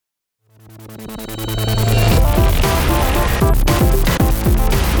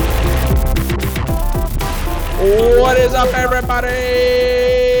is up, everybody?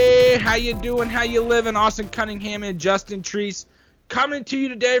 How you doing? How you living? Austin Cunningham and Justin Treese coming to you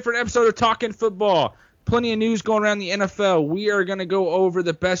today for an episode of Talking Football. Plenty of news going around the NFL. We are going to go over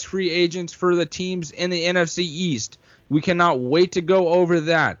the best free agents for the teams in the NFC East. We cannot wait to go over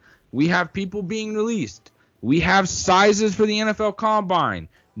that. We have people being released. We have sizes for the NFL Combine.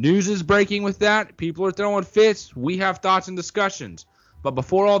 News is breaking with that. People are throwing fits. We have thoughts and discussions. But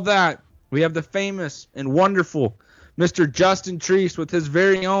before all that, we have the famous and wonderful Mr. Justin Treese with his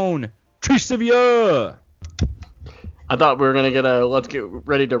very own Treesivia. I thought we were going to get a let's get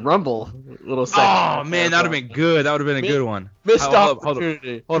ready to rumble little segment. Oh, man, that would have been good. That would have been a good one. Missed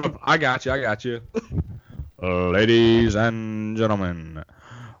opportunity. Hold up. I got you. Ladies and gentlemen,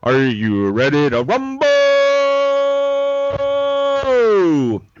 are you ready to rumble?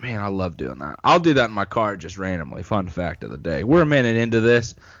 Man, I love doing that. I'll do that in my car just randomly. Fun fact of the day. We're a minute into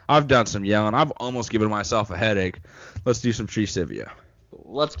this. I've done some yelling. I've almost given myself a headache. Let's do some Treesivia.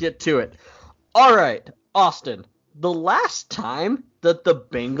 Let's get to it. All right, Austin. The last time that the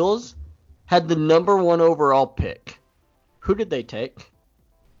Bengals had the number 1 overall pick, who did they take?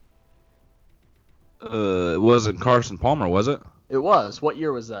 It wasn't Carson Palmer, was it? It was. What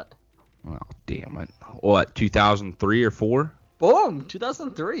year was that? Oh, damn it. What, 2003 or 4? Boom,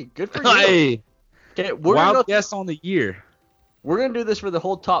 2003. Good for you. Hey, okay, wild guess on the year. We're going to do this for the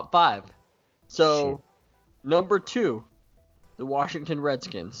whole top 5. So, number 2, the Washington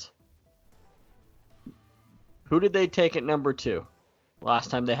Redskins. Who did they take at number 2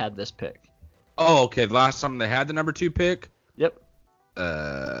 last time they had this pick? Oh, okay. Last time they had the number 2 pick? Yep.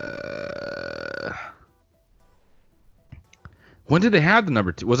 When did they have the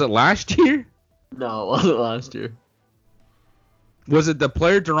number 2? Was it last year? No, it wasn't last year. Was it the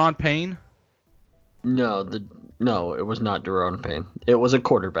player Daron Payne? No, it was not Daron Payne. It was a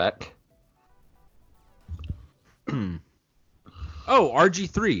quarterback. Oh,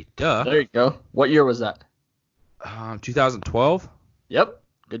 RG3. Duh. There you go. What year was that? 2012. Yep.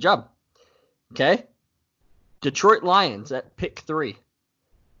 Good job. Okay. Detroit Lions at pick 3.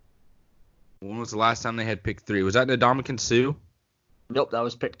 When was the last time they had pick 3? Was that Ndamukong Suh? Nope, that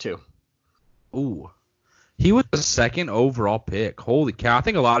was pick 2. Ooh. He was the 2nd overall pick. Holy cow. I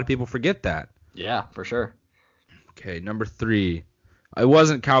think a lot of people forget that. Yeah, for sure. Okay, number 3. It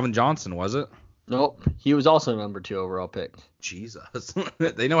wasn't Calvin Johnson, was it? Nope. He was also number 2 overall pick. Jesus.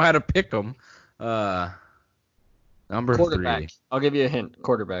 They know how to pick them. Number quarterback. 3. I'll give you a hint.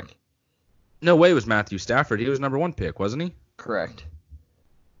 Quarterback. No way it was Matthew Stafford. He was number 1 pick, wasn't he? Correct.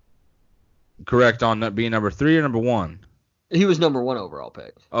 Correct on being number 3 or number 1? He was number 1 overall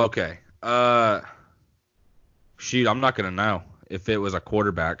pick. Okay. Shoot, I'm not going to know if it was a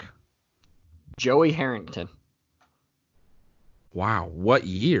quarterback. Joey Harrington. Wow. What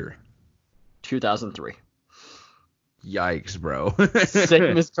year? 2003. Yikes, bro.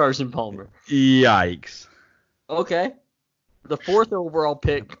 Same as Carson Palmer. Yikes. Okay. The 4th overall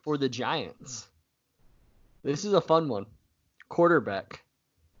pick for the Giants. This is a fun one. Quarterback.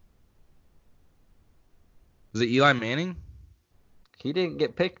 Was it Eli Manning? He didn't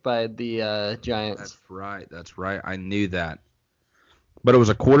get picked by the Giants. That's right. I knew that. But it was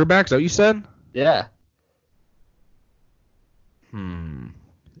a quarterback? Is that what you said? Yeah.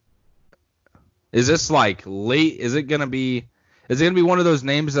 Is this like late? Is it gonna be one of those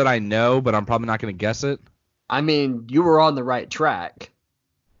names that I know, but I'm probably not gonna guess it? I mean, you were on the right track.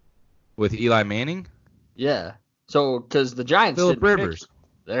 With Eli Manning? Yeah. So, because the Giants Phillip Rivers.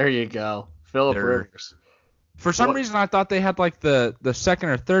 There you go. Phillip Rivers. For some reason, I thought they had like the 2nd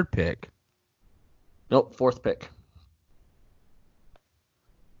or 3rd pick. Nope, 4th pick.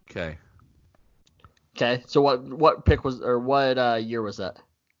 Okay. Okay, so what pick was, or what year was that?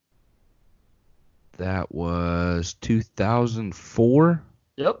 That was 2004.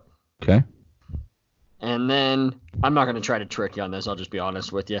 Yep. Okay. And then, I'm not going to try to trick you on this, I'll just be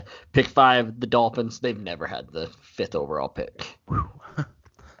honest with you. Pick 5, the Dolphins, they've never had the 5th overall pick.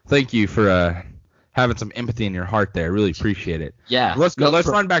 Thank you for having some empathy in your heart there. I really appreciate it. Yeah. Let's go. Let's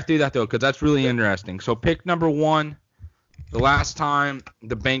run back through that, though, because that's really interesting. So pick number 1, the last time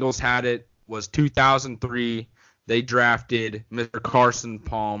the Bengals had it was 2003. They drafted Mr. Carson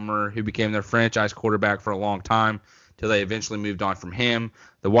Palmer, who became their franchise quarterback for a long time, till they eventually moved on from him.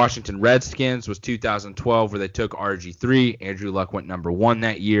 The Washington Redskins was 2012, where they took RG3. Andrew Luck went number 1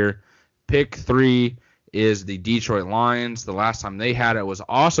 that year. Pick 3 is the Detroit Lions. The last time they had it was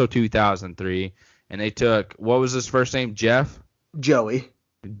also 2003, and they took, what was his first name, Jeff? Joey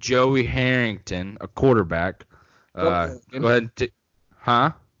Harrington, a quarterback. Go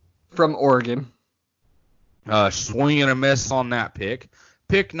ahead. From Oregon. Swing and a miss on that pick.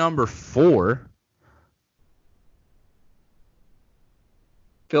 Pick number 4.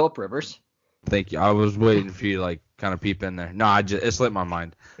 Phillip Rivers. Thank you. I was waiting for you to like kind of peep in there. No, it slipped my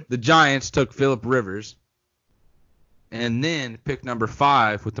mind. The Giants took Phillip Rivers, and then pick number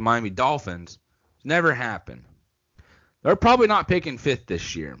 5 with the Miami Dolphins. Never happened. They're probably not picking 5th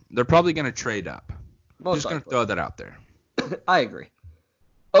this year. They're probably going to trade up. Just going to throw that out there. I agree.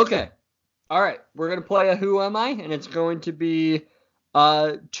 Okay. All right. We're going to play a Who Am I? And it's going to be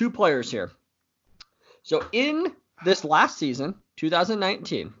 2 players here. So in this last season,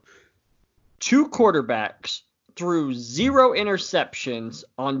 2019, 2 quarterbacks threw 0 interceptions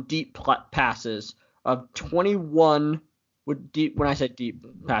on deep passes of 21. When I say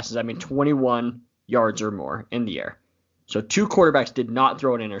deep passes, I mean 21 yards or more in the air. So 2 quarterbacks did not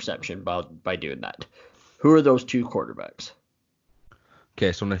throw an interception by doing that. Who are those 2 quarterbacks?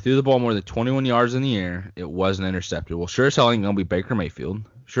 Okay, so when they threw the ball more than 21 yards in the air, it wasn't intercepted. Well, sure as hell ain't going to be Baker Mayfield.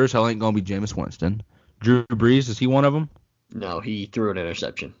 Sure as hell ain't going to be Jameis Winston. Drew Brees, is he one of them? No, he threw an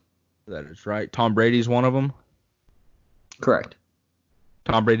interception. That is right. Tom Brady's one of them? Correct.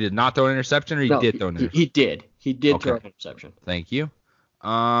 Tom Brady did not throw an interception, or did throw an interception? He did. He did throw an interception. Thank you.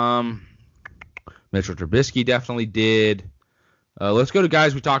 Mitchell Trubisky definitely did. Let's go to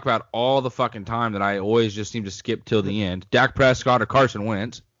guys we talk about all the fucking time that I always just seem to skip till the end. Dak Prescott or Carson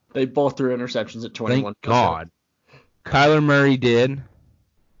Wentz. They both threw interceptions at 21. Thank God. Kyler Murray did.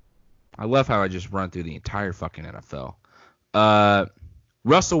 I love how I just run through the entire fucking NFL.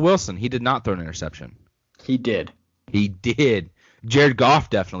 Russell Wilson, he did not throw an interception. He did. He did. Jared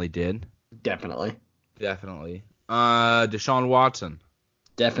Goff definitely did. Definitely. Deshaun Watson.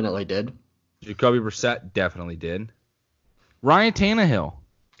 Definitely did. Jacoby Brissett definitely did. Ryan Tannehill.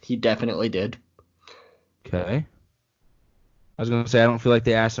 He definitely did. Okay. I was going to say, I don't feel like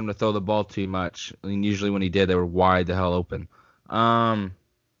they asked him to throw the ball too much. I mean, usually when he did, they were wide the hell open. Ryan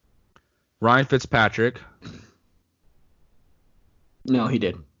Fitzpatrick. No, he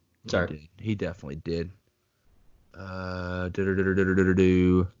did. Sorry. He definitely did.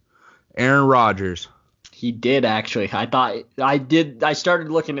 Aaron Rodgers. He did, actually. I started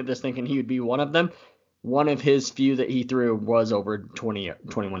looking at this thinking he would be one of them. One of his few that he threw was over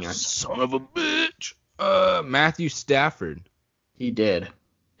 21 yards. Son of a bitch. Matthew Stafford. He did.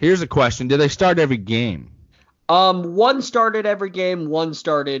 Here's a question. Did they start every game? One started every game. One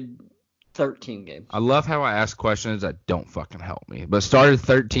started 13 games. I love how I ask questions that don't fucking help me. But started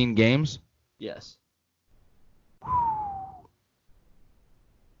 13 games? Yes.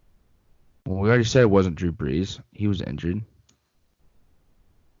 Well, we already said it wasn't Drew Brees. He was injured.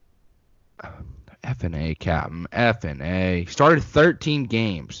 F&A, Captain. F&A. Started 13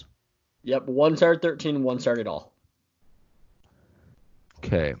 games. Yep, one started 13, one started all.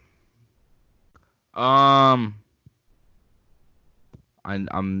 Okay. I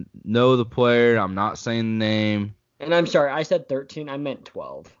know the player. I'm not saying the name. And I'm sorry, I said 13. I meant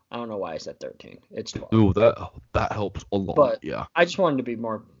 12. I don't know why I said 13. It's 12. Ooh, that helps a lot. But yeah. I just wanted to be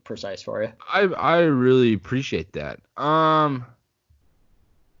more precise for you. I really appreciate that.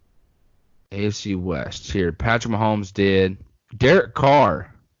 AFC West here. Patrick Mahomes did. Derek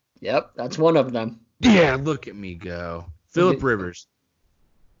Carr. Yep, that's one of them. Yeah, look at me go. Phillip Rivers.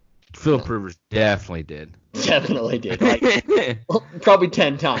 Phillip Rivers definitely did. Definitely did. Probably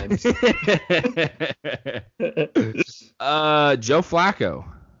 10 times. Joe Flacco.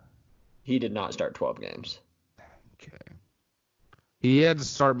 He did not start 12 games. Okay. He had to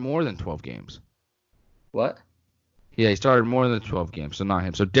start more than 12 games. What? Yeah, he started more than 12 games, so not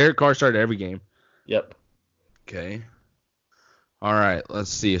him. So Derek Carr started every game. Yep. Okay. All right, let's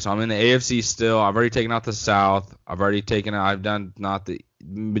see. So I'm in the AFC still. I've already taken out the South. I've done not the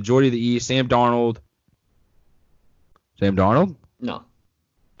majority of the East. Sam Darnold. Sam Darnold? No.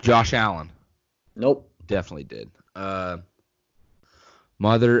 Josh Allen. Nope. Definitely did.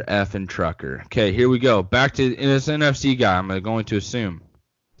 Mother effing trucker. Okay, here we go. Back to this NFC guy. I'm going to assume.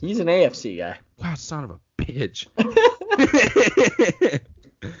 He's an AFC guy. God, son of a bitch.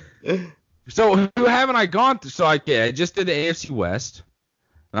 So who haven't I gone through? So I just did the AFC West,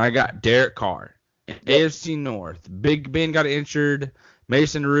 and I got Derek Carr. AFC North, Big Ben got injured.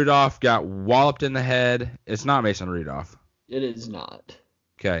 Mason Rudolph got walloped in the head. It's not Mason Rudolph. It is not.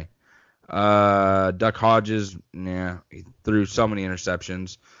 Okay. Duck Hodges, he threw so many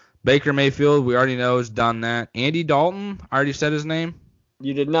interceptions. Baker Mayfield, we already know, has done that. Andy Dalton, I already said his name.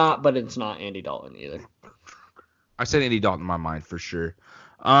 You did not, but it's not Andy Dalton either. I said Andy Dalton in my mind for sure.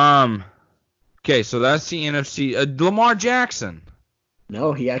 Okay, so that's the NFC. Lamar Jackson.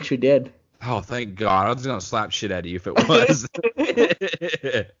 No, he actually did. Oh, thank God. I was going to slap shit out of you if it was.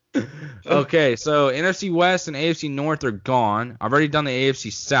 Okay, so NFC West and AFC North are gone. I've already done the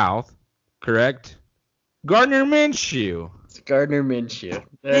AFC South, correct? Gardner Minshew. It's Gardner Minshew.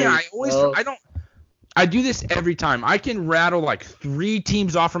 I do this every time. I can rattle like 3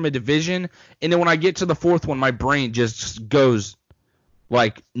 teams off from a division, and then when I get to the 4th one, my brain just goes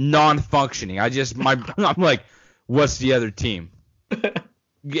like non-functioning. I'm like, what's the other team?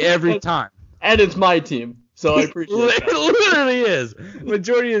 Every time. And it's my team, so I appreciate it. It literally is.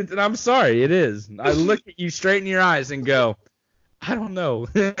 Majority of, and I'm sorry, it is. I look at you straight in your eyes and go, I don't know.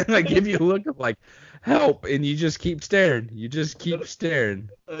 And I give you a look of like, help, and you just keep staring. You just keep staring.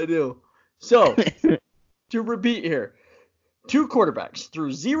 I do. So, to repeat here, 2 quarterbacks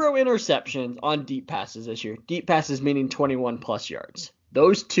threw 0 interceptions on deep passes this year. Deep passes meaning 21 plus yards.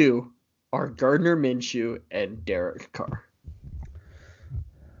 Those 2 are Gardner Minshew and Derek Carr.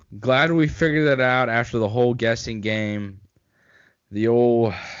 Glad we figured that out after the whole guessing game. The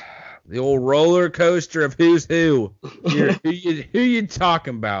old roller coaster of who's who. Who you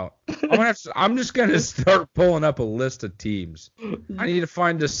talking about? I'm just gonna start pulling up a list of teams. I need to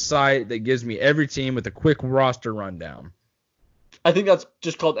find a site that gives me every team with a quick roster rundown. I think that's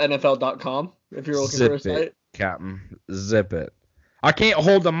just called NFL.com if you're looking for a site. Zip it, Captain. Zip it. I can't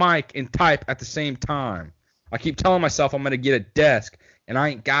hold the mic and type at the same time. I keep telling myself I'm gonna get a desk, and I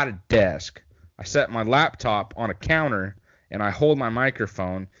ain't got a desk. I set my laptop on a counter, and I hold my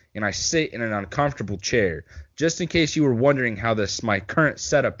microphone, and I sit in an uncomfortable chair. Just in case you were wondering how my current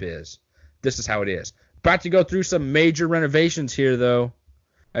setup is, this is how it is. About to go through some major renovations here, though,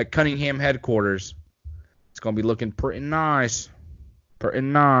 at Cunningham headquarters. It's going to be looking pretty nice. Pretty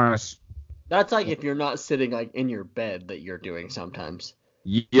nice. That's like if you're not sitting like in your bed that you're doing sometimes.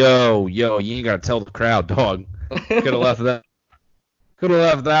 Yo, you ain't got to tell the crowd, dog. Could have left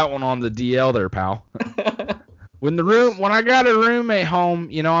that one on the DL there, pal. When I got a roommate home,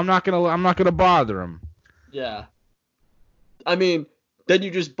 I'm not gonna bother him. Yeah. I mean, then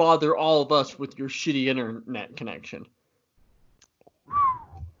you just bother all of us with your shitty internet connection.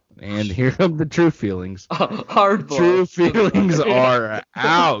 And here come the true feelings. Hard blow. True feelings are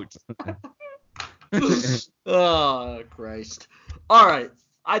out. Oh, Christ. All right.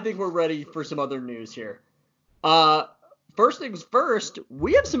 I think we're ready for some other news here. First things first,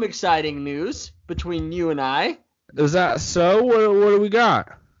 we have some exciting news between you and I. Is that so? What do we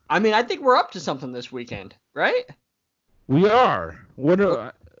got? I mean, I think we're up to something this weekend, right? We are.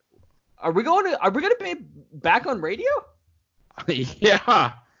 Are we going to be back on radio?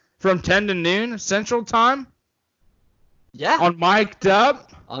 Yeah. From 10 to noon Central Time? Yeah. On Mic'd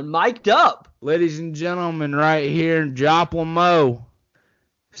Up? On Mic'd Up. Ladies and gentlemen, right here in Joplin, Mo,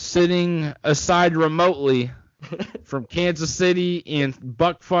 sitting aside remotely from Kansas City and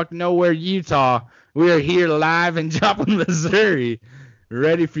buckfuck nowhere, Utah, we are here live in Joplin, Missouri,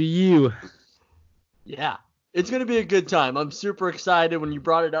 ready for you. Yeah, it's going to be a good time. I'm super excited. When you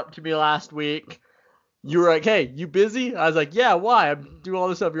brought it up to me last week, you were like, hey, you busy? I was like, yeah, why? I'm doing all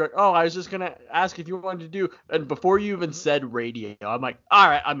this stuff. You're like, oh, I was just going to ask if you wanted to do, and before you even said radio, I'm like, all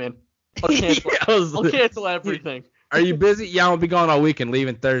right, I'm in. I'll cancel everything. Are you busy? Yeah, I'll be gone all weekend,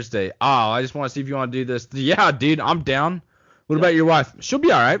 leaving Thursday. Oh, I just want to see if you want to do this. Yeah, dude, I'm down. What about your wife? She'll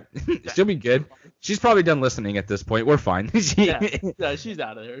be all right. She'll be good. She's probably done listening at this point. We're fine. Yeah, she's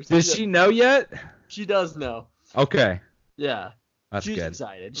out of there. Does she know yet? She does know. Okay. Yeah. That's she's good.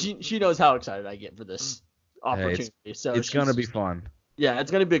 Excited. She knows how excited I get for this opportunity. So it's going to be fun. Yeah, it's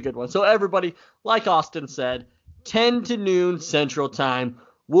going to be a good one. So everybody, like Austin said, 10 to noon Central Time.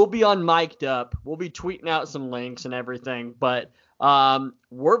 We'll be on Mic'd Up. We'll be tweeting out some links and everything. But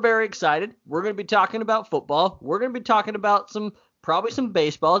we're very excited. We're going to be talking about football. We're going to be talking about probably some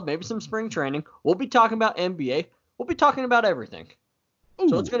baseball, maybe some spring training. We'll be talking about NBA. We'll be talking about everything. Ooh.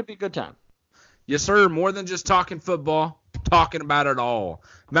 So it's going to be a good time. Yes, sir. More than just talking football, talking about it all.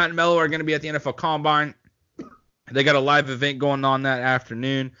 Matt and Mello are going to be at the NFL Combine. They got a live event going on that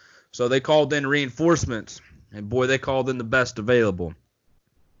afternoon. So they called in reinforcements. And, boy, they called in the best available.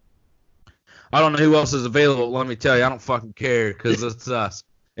 I don't know who else is available. Let me tell you, I don't fucking care because it's us.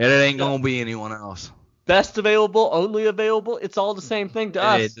 And it ain't going to be anyone else. Best available, only available, it's all the same thing to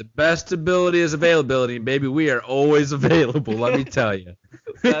us. The best ability is availability. And, baby, we are always available, let me tell you.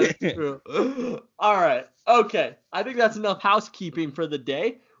 That's true. All right. Okay. I think that's enough housekeeping for the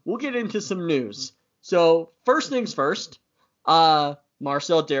day. We'll get into some news. So, first things first, Marcell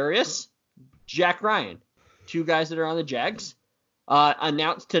Dareus, Jack Ryan, 2 guys that are on the Jags,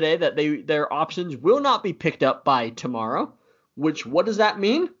 announced today that their options will not be picked up by tomorrow, what does that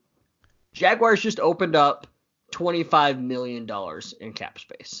mean? Jaguars just opened up $25 million in cap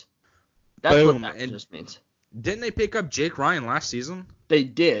space. That's Boom. What that just means. Didn't they pick up Jake Ryan last season? They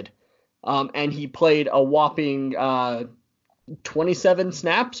did. And he played a whopping 27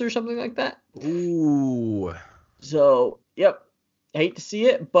 snaps or something like that. Ooh. So Yep. Hate to see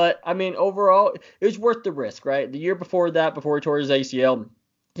it, but I mean, overall, it was worth the risk, right? The year before that, before he tore his ACL,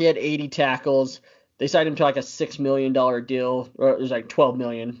 he had 80 tackles. They signed him to like a $6 million deal, or it was like $12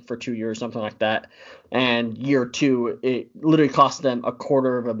 million for 2 years, something like that. And year two, it literally cost them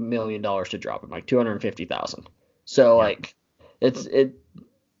 $250,000 to drop him, like $250,000. So like, it's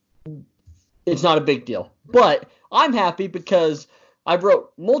not a big deal. But I'm happy because I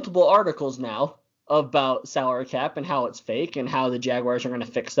wrote multiple articles now about salary cap and how it's fake and how the Jaguars are going to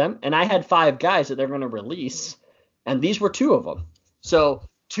fix them. And I had 5 guys that they're going to release, and these were 2 of them. So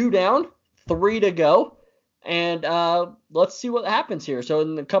 2 down, 3 to go, and let's see what happens here. So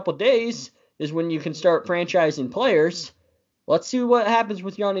in a couple days is when you can start franchising players. Let's see what happens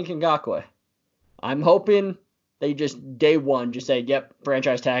with Yannick Ngakoue. I'm hoping they just day one just say, yep,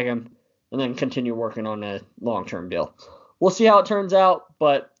 franchise tag him, and then continue working on a long-term deal. We'll see how it turns out,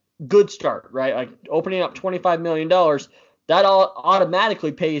 but good start, right? Like opening up $25 million, that all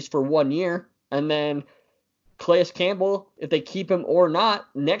automatically pays for 1 year. And then Calais Campbell, if they keep him or not,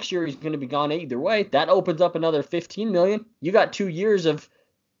 next year he's going to be gone either way. That opens up another $15 million. You got 2 years of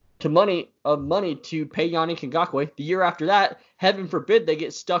money to pay Yannick Ngakoue. The year after that, heaven forbid they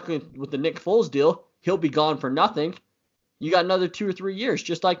get stuck with the Nick Foles deal. He'll be gone for nothing. You got another 2 or 3 years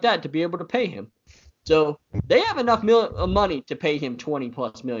just like that to be able to pay him. So they have enough money to pay him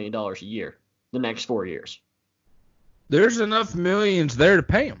 $20+ million a year the next 4 years. There's enough millions there to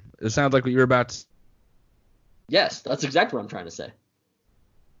pay him. It sounds like what you're about to. Yes, that's exactly what I'm trying to say.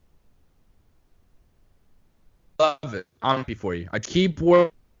 Love it. I'm happy for you. I keep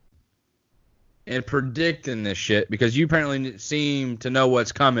working and predicting this shit because you apparently seem to know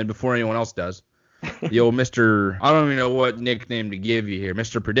what's coming before anyone else does. The old Mr. I don't even know what nickname to give you here.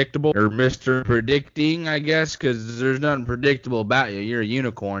 Mr. Predictable or Mr. Predicting, I guess, because there's nothing predictable about you. You're a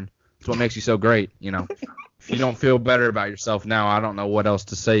unicorn. That's what makes you so great, you know. If you don't feel better about yourself now, I don't know what else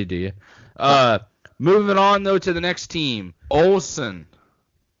to say to you. Moving on, though, to the next team. Olsen.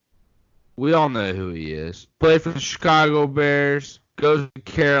 We all know who he is. Played for the Chicago Bears. Goes to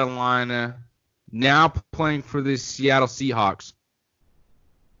Carolina. Now playing for the Seattle Seahawks.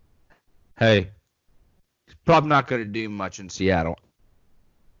 Hey. Probably not going to do much in Seattle.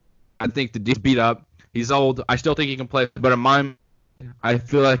 I think the dude's beat up. He's old. I still think he can play. But in my, I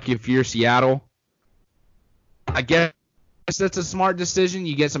feel like if you're Seattle, I guess that's a smart decision.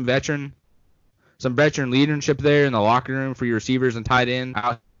 You get some veteran leadership there in the locker room for your receivers and tight end.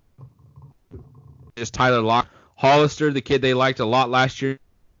 Just Tyler Lockett. Hollister, the kid they liked a lot last year,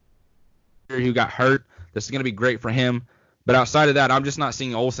 who got hurt. This is going to be great for him. But outside of that, I'm just not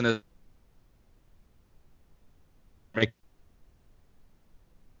seeing Olsen as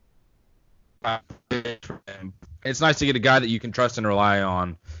it's nice to get a guy that you can trust and rely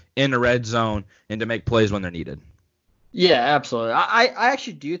on in the red zone and to make plays when they're needed. Yeah, absolutely. I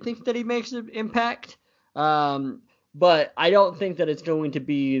actually do think that he makes an impact, but I don't think that it's going to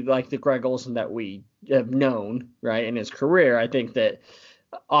be like the Greg Olsen that we have known, right, in his career. I think that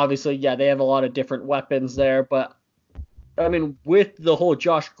obviously, yeah, they have a lot of different weapons there, but I mean, with the whole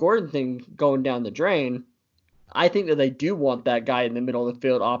Josh Gordon thing going down the drain, I think that they do want that guy in the middle of the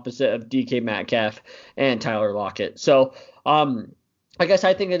field opposite of DK Metcalf and Tyler Lockett. So I guess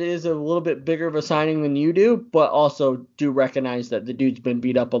I think it is a little bit bigger of a signing than you do, but also do recognize that the dude's been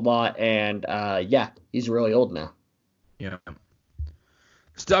beat up a lot, and yeah, he's really old now. Yeah.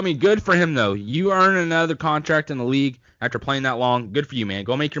 So, I mean, good for him, though. You earn another contract in the league after playing that long. Good for you, man.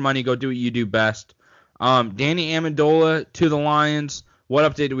 Go make your money. Go do what you do best. Danny Amendola to the Lions. What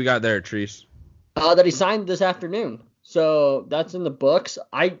update do we got there, Treese? That he signed this afternoon. So that's in the books.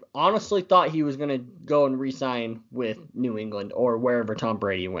 I honestly thought he was going to go and re-sign with New England or wherever Tom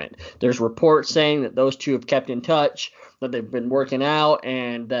Brady went. There's reports saying that those two have kept in touch, that they've been working out,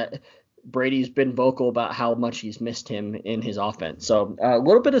 and that Brady's been vocal about how much he's missed him in his offense. So a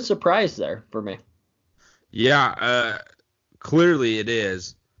little bit of surprise there for me. Yeah, clearly it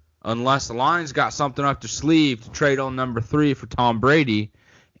is. Unless the Lions got something up their sleeve to trade on number 3 for Tom Brady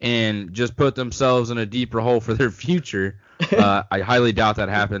and just put themselves in a deeper hole for their future. I highly doubt that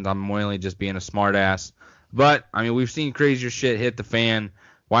happens. I'm mainly just being a smart ass. But, I mean, we've seen crazier shit hit the fan.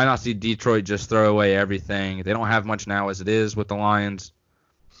 Why not see Detroit just throw away everything? They don't have much now as it is with the Lions.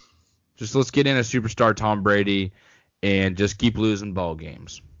 Just let's get in a superstar Tom Brady and just keep losing ball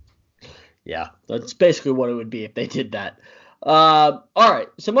games. Yeah, that's basically what it would be if they did that. All right,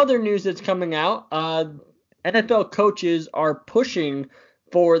 some other news that's coming out. NFL coaches are pushing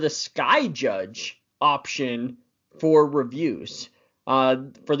for the Sky Judge option for reviews.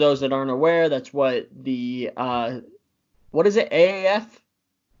 For those that aren't aware, that's what the what is it, AAF?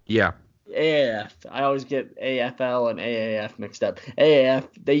 Yeah. AAF. I always get AFL and AAF mixed up. AAF,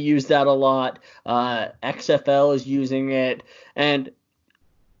 they use that a lot. XFL is using it. And,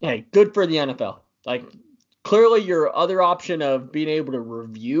 hey, good for the NFL. Like, clearly your other option of being able to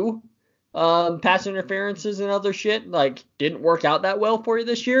review pass interferences and other shit, like, didn't work out that well for you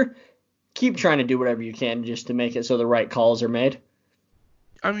this year. Keep trying to do whatever you can just to make it so the right calls are made.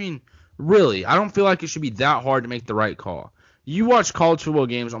 I mean, really, I don't feel like it should be that hard to make the right call. You watch college football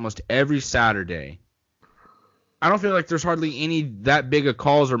games almost every Saturday. I don't feel like there's hardly any that big of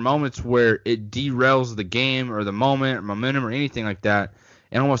calls or moments where it derails the game or the moment or momentum or anything like that.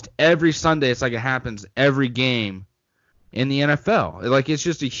 And almost every Sunday, it's like it happens every game in the NFL. Like, it's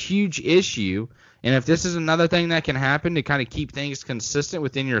just a huge issue. And if this is another thing that can happen to kind of keep things consistent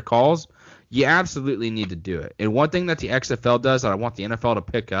within your calls, you absolutely need to do it. And one thing that the XFL does that I want the NFL to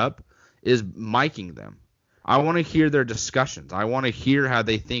pick up is miking them. I want to hear their discussions. I want to hear how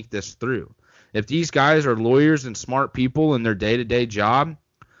they think this through. If these guys are lawyers and smart people in their day-to-day job,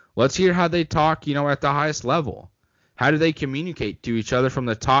 let's hear how they talk, at the highest level. How do they communicate to each other from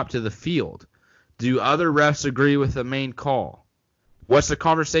the top to the field? Do other refs agree with the main call? What's the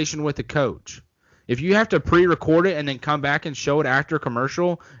conversation with the coach? If you have to pre-record it and then come back and show it after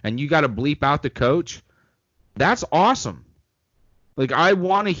commercial and you got to bleep out the coach, that's awesome. Like, I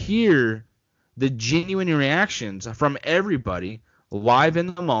want to hear the genuine reactions from everybody live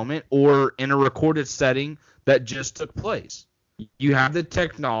in the moment or in a recorded setting that just took place. You have the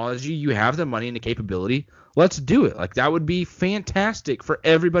technology, you have the money and the capability. Let's do it. Like, that would be fantastic for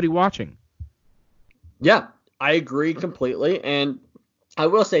everybody watching. Yeah, I agree completely. And I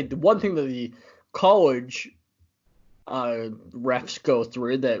will say the one thing that the college refs go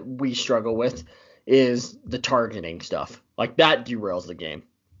through that we struggle with is the targeting stuff. Like, that derails the game.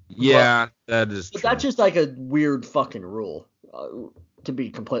 Yeah, that is true. That's just like a weird fucking rule, to be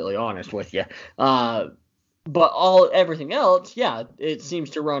completely honest with you. But everything else, yeah, it seems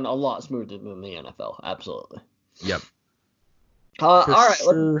to run a lot smoother than the NFL. Absolutely. Yep. All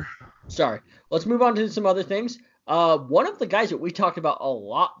right. Sorry. Let's move on to some other things. One of the guys that we talked about a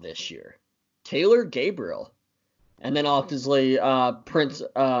lot this year, Taylor Gabriel, and then obviously Prince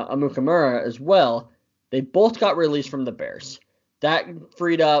Amukamara as well. They both got released from the Bears. That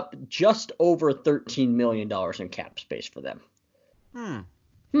freed up just over $13 million in cap space for them.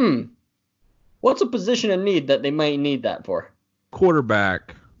 What's a position in need that they might need that for?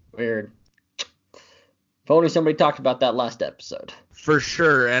 Quarterback. Weird. If only somebody talked about that last episode. For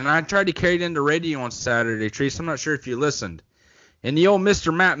sure. And I tried to carry it into radio on Saturday, Treese. I'm not sure if you listened. And the old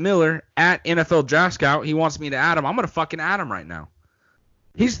Mr. Matt Miller at NFL Draft Scout, he wants me to add him. I'm going to fucking add him right now.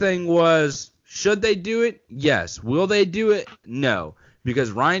 His thing was, should they do it? Yes. Will they do it? No.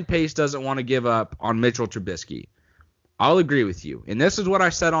 Because Ryan Pace doesn't want to give up on Mitchell Trubisky. I'll agree with you. And this is what I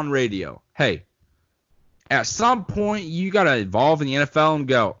said on radio. Hey, at some point, you got to evolve in the NFL and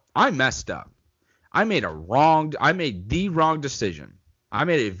go, I messed up. I made the wrong decision. I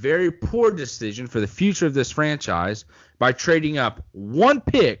made a very poor decision for the future of this franchise by trading up one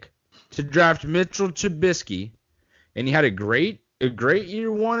pick to draft Mitchell Trubisky. And he had a great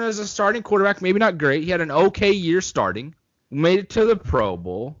year one as a starting quarterback. Maybe not great. He had an okay year starting. Made it to the Pro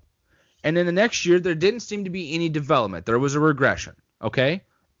Bowl. And then the next year, there didn't seem to be any development. There was a regression. Okay?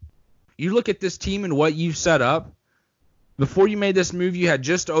 You look at this team and what you set up. Before you made this move, you had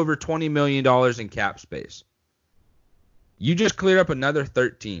just over $20 million in cap space. You just cleared up another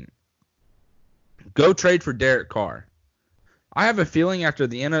 13. Go trade for Derek Carr. I have a feeling after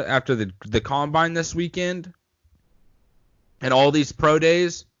the combine this weekend and all these pro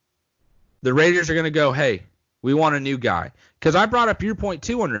days, the Raiders are going to go, hey, we want a new guy. Because I brought up your point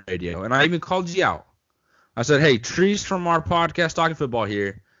too on the radio, and I even called you out. I said, hey, Treese from our podcast Talking Football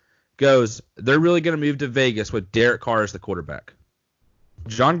here goes, they're really going to move to Vegas with Derek Carr as the quarterback.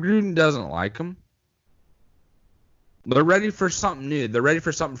 John Gruden doesn't like him. They're ready for something new. They're ready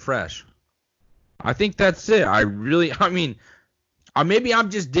for something fresh. I think that's it. Maybe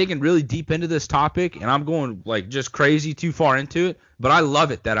I'm just digging really deep into this topic, and I'm going like just crazy too far into it, but I love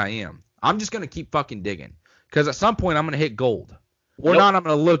it that I am. I'm just going to keep fucking digging, because at some point I'm going to hit gold. Or not, I'm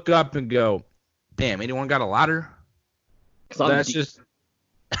going to look up and go, damn, anyone got a ladder? That's just...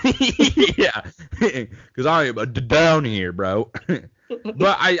 yeah, because I am down here, bro.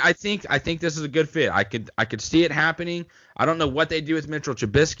 But I think this is a good fit. I could see it happening. I don't know what they do with Mitchell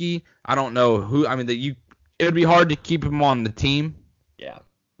Trubisky. I don't know who. It would be hard to keep him on the team. Yeah.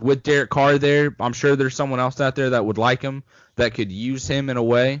 With Derek Carr there, I'm sure there's someone else out there that would like him, that could use him in a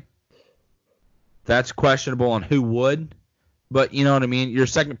way. That's questionable on who would. But you know what I mean? Your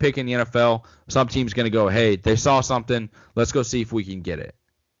second pick in the NFL, some team's going to go, hey, they saw something. Let's go see if we can get it.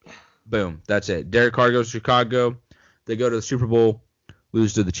 Boom. That's it. Derek Carr goes to Chicago. They go to the Super Bowl,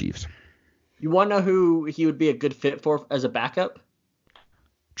 lose to the Chiefs. You want to know who he would be a good fit for as a backup?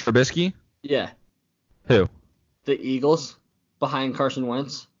 Trubisky? Yeah. Who? The Eagles behind Carson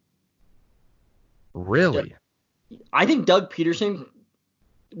Wentz. Really? I think Doug Peterson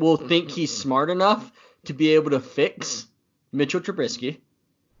will think he's smart enough to be able to fix Mitchell Trubisky.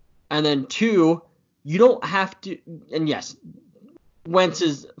 And then 2, you don't have to, and yes, Wentz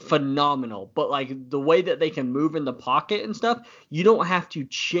is phenomenal, but like the way that they can move in the pocket and stuff, you don't have to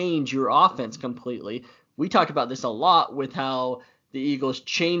change your offense completely. We talked about this a lot with how the Eagles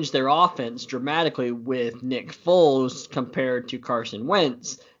changed their offense dramatically with Nick Foles compared to Carson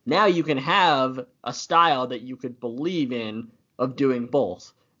Wentz. Now you can have a style that you could believe in of doing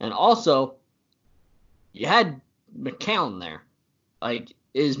both. And also, you had McCown there. Like,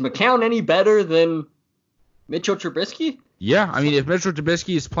 is McCown any better than Mitchell Trubisky? Yeah, I mean, if Mitchell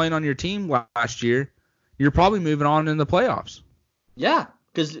Trubisky is playing on your team last year, you're probably moving on in the playoffs. Yeah,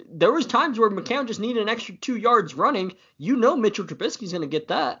 because there was times where McCown just needed an extra 2 yards running. You know Mitchell Trubisky's going to get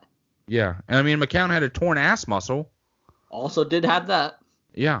that. Yeah, and I mean, McCown had a torn ass muscle. Also did have that.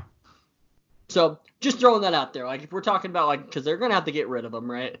 Yeah. So just throwing that out there, like if we're talking about like, because they're gonna have to get rid of him,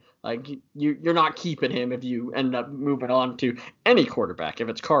 right? Like you're not keeping him if you end up moving on to any quarterback, if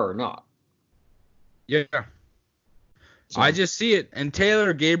it's Carr or not. Yeah. So. I just see it. And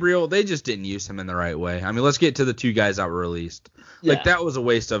Taylor Gabriel, they just didn't use him in the right way. I mean, let's get to the 2 guys that were released. Yeah. Like that was a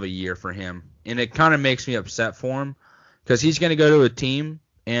waste of a year for him, and it kind of makes me upset for him because he's gonna go to a team,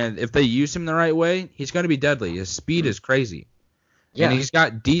 and if they use him the right way, he's gonna be deadly. His speed is crazy. Yeah. And he's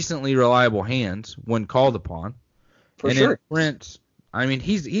got decently reliable hands when called upon. For sure. Prince, I mean,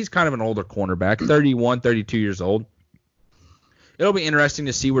 he's kind of an older cornerback, 31, 32 years old. It'll be interesting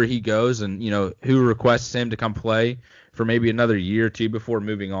to see where he goes and, you know, who requests him to come play for maybe another year or 2 before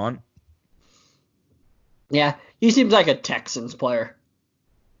moving on. Yeah, he seems like a Texans player.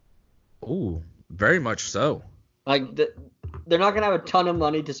 Ooh, very much so. Like, they're not going to have a ton of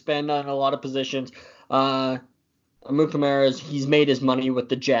money to spend on a lot of positions. Amu Kamara, he's made his money with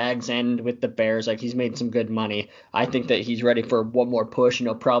the Jags and with the Bears. Like, he's made some good money. I think that he's ready for one more push, and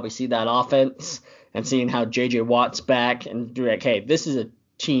he'll probably see that offense and seeing how J.J. Watt's back and do like, hey, this is a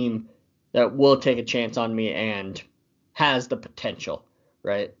team that will take a chance on me and has the potential,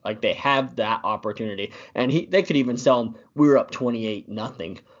 right? Like, they have that opportunity. And they could even sell him, we were up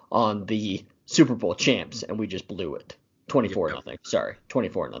 28-0 on the Super Bowl champs, and we just blew it. 24-0. Sorry,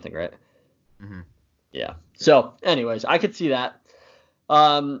 24-0, right? Mm-hmm. Yeah. So, anyways, I could see that.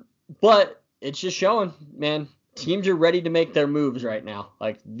 But it's just showing, man, teams are ready to make their moves right now.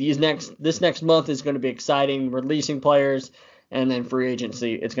 Like this next month is going to be exciting, releasing players, and then free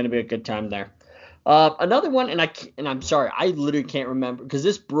agency. It's going to be a good time there. Another one, and I'm sorry, I literally can't remember because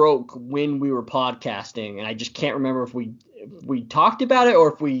this broke when we were podcasting, and I just can't remember if we talked about it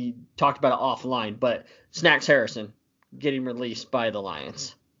or if we talked about it offline. But Snacks Harrison getting released by the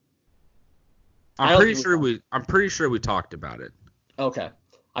Lions. I'm pretty sure we talked about it. Okay.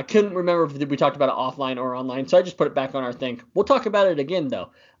 I couldn't remember if we talked about it offline or online, so I just put it back on our thing. We'll talk about it again,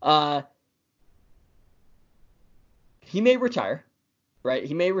 though. He may retire, right?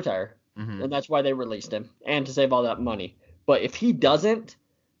 He may retire, and that's why they released him, and to save all that money. But if he doesn't,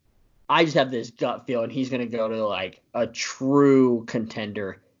 I just have this gut feeling he's going to go to, like, a true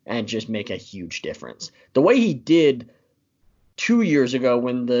contender and just make a huge difference. The way he did 2 years ago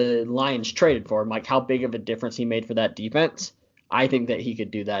when the Lions traded for him, like how big of a difference he made for that defense, I think that he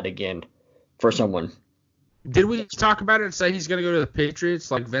could do that again for someone. Did we talk about it and say he's going to go to the Patriots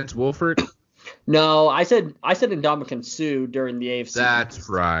like Vince Wilfork? No, I said Ndamukong Suh during the AFC. That's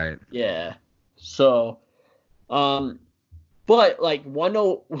right. Yeah. So, but like what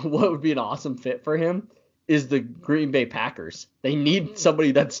would be an awesome fit for him is the Green Bay Packers. They need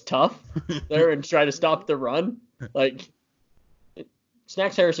somebody that's tough there and try to stop the run. Like,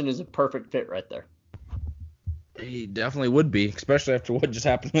 Snacks Harrison is a perfect fit right there. He definitely would be, especially after what just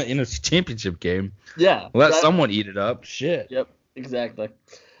happened in the NFC Championship game. Yeah. Let someone eat it up. Shit. Yep, exactly.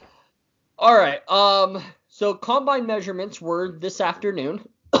 All right. So combine measurements were this afternoon.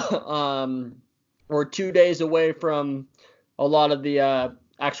 We're 2 days away from a lot of the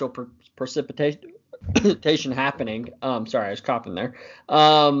actual precipitation happening. Sorry, I was coughing there.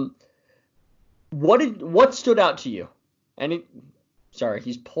 What stood out to you? Sorry,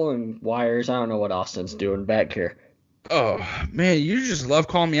 he's pulling wires. I don't know what Austin's doing back here. Oh, man, you just love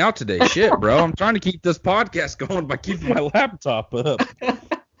calling me out today. Shit, bro. I'm trying to keep this podcast going by keeping my laptop up.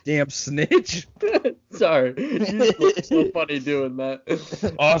 Damn snitch. Sorry. You look so funny doing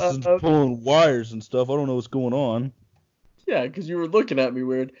that. Austin's pulling wires and stuff. I don't know what's going on. Yeah, because you were looking at me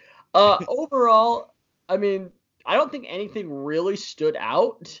weird. Overall, I mean, I don't think anything really stood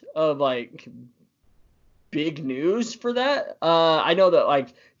out of like big news for that. I know that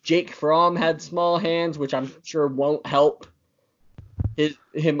like Jake Fromm had small hands, which I'm sure won't help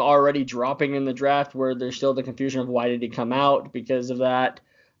him already dropping in the draft, where there's still the confusion of why did he come out because of that.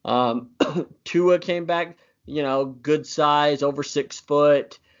 Tua came back, good size, over 6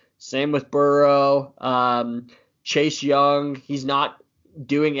 foot. Same with Burrow. Chase Young, he's not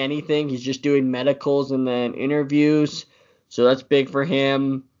doing anything. He's just doing medicals and then interviews. So that's big for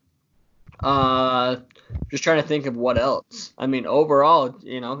him. Just trying to think of what else. I mean, overall,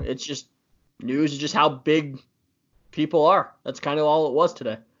 it's just news is just how big people are. That's kind of all it was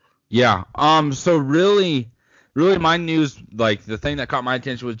today. Yeah. So really my news, like the thing that caught my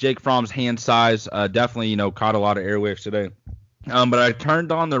attention was Jake Fromm's hand size. Definitely, caught a lot of airwaves today. But I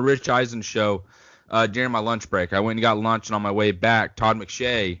turned on the Rich Eisen show during my lunch break. I went and got lunch, and on my way back, Todd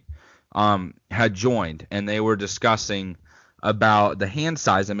McShay had joined, and they were discussing about the hand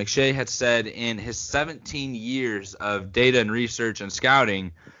size. And McShay had said in his 17 years of data and research and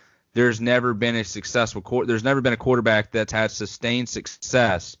scouting, there's never been a quarterback that's had sustained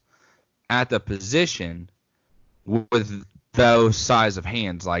success at the position with those size of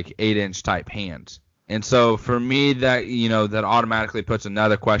hands, like 8-inch type hands. And so for me, that that automatically puts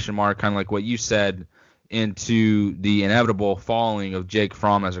another question mark, kind of like what you said, into the inevitable falling of Jake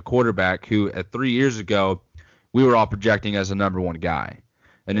Fromm as a quarterback, who at 3 years ago we were all projecting as a number one guy.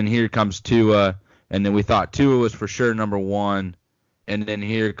 And then here comes Tua, and then we thought Tua was for sure number one, and then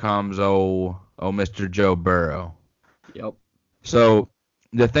here comes Mr. Joe Burrow. Yep. So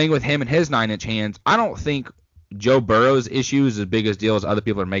the thing with him and his 9-inch hands, I don't think Joe Burrow's issue is as big a deal as other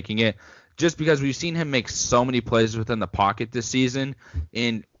people are making it, just because we've seen him make so many plays within the pocket this season,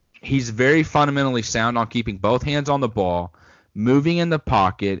 and he's very fundamentally sound on keeping both hands on the ball, moving in the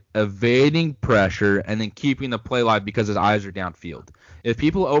pocket, evading pressure, and then keeping the play live because his eyes are downfield. If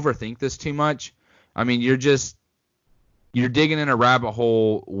people overthink this too much, I mean, you're digging in a rabbit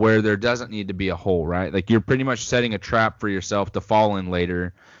hole where there doesn't need to be a hole, right? Like, you're pretty much setting a trap for yourself to fall in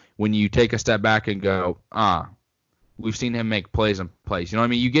later when you take a step back and go, we've seen him make plays and plays. You know what I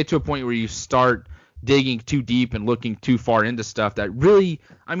mean? You get to a point where you start digging too deep and looking too far into stuff that really,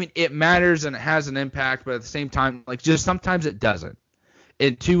 I mean, it matters and it has an impact, but at the same time, like, just sometimes it doesn't.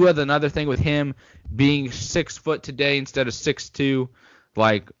 And Tua, another thing with him being 6 foot today instead of 6'2",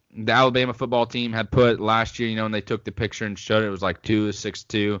 like the Alabama football team had put last year, when they took the picture and showed it was like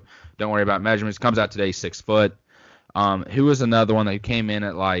 6'2". Don't worry about measurements. Comes out today 6 foot. Who was another one that came in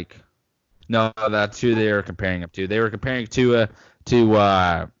at like, no, that's who they were comparing him to. They were comparing Tua to,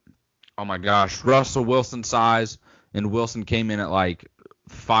 oh my gosh, Russell Wilson size, and Wilson came in at like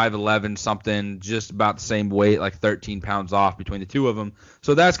 5'11" something, just about the same weight, like 13 pounds off between the two of them.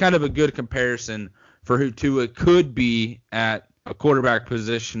 So that's kind of a good comparison for who Tua could be at a quarterback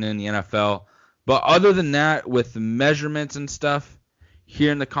position in the NFL. But other than that, with the measurements and stuff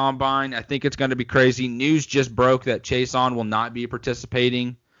here in the Combine, I think it's going to be crazy. News just broke that Chason will not be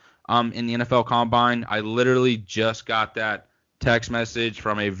participating in the NFL Combine. I literally just got that text message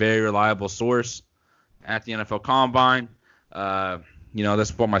from a very reliable source at the NFL Combine.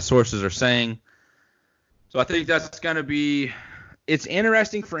 That's what my sources are saying. So I think that's going to be – it's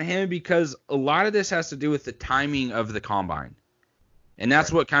interesting for him because a lot of this has to do with the timing of the Combine. And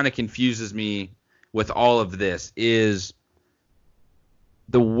that's what kind of confuses me with all of this is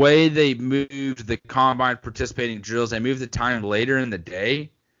the way they moved the Combine participating drills. They moved the time later in the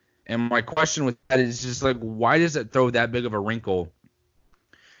day. And my question with that is just like, why does it throw that big of a wrinkle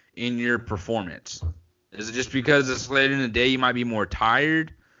in your performance? Is it just because it's later in the day you might be more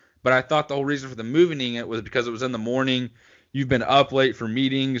tired? But I thought the whole reason for the moving it was because it was in the morning. You've been up late for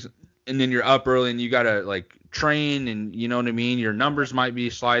meetings, and then you're up early and you got to like train, and you know what I mean? Your numbers might be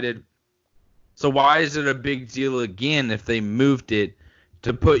slighted. So why is it a big deal again if they moved it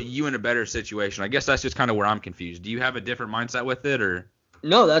to put you in a better situation? I guess that's just kind of where I'm confused. Do you have a different mindset with it, or?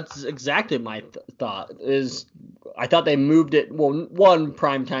 No, that's exactly my thought. I thought they moved it, well, one,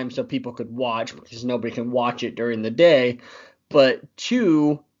 prime time so people could watch, because nobody can watch it during the day. But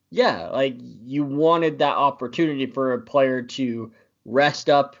two, yeah, like you wanted that opportunity for a player to rest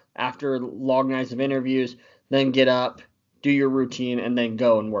up after long nights of interviews, then get up, do your routine, and then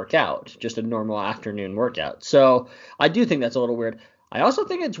go and work out. Just a normal afternoon workout. So I do think that's a little weird. I also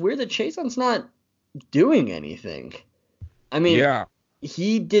think it's weird that Chason's not doing anything. I mean, yeah.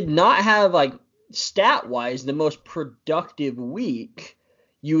 He did not have, like, stat-wise, the most productive week.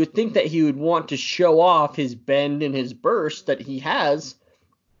 You would think that he would want to show off his bend and his burst that he has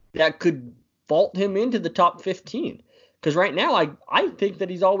that could vault him into the top 15. Because right now, I think that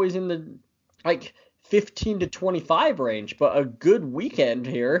he's always in the, like, 15 to 25 range, but a good weekend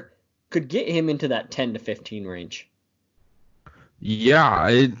here could get him into that 10 to 15 range.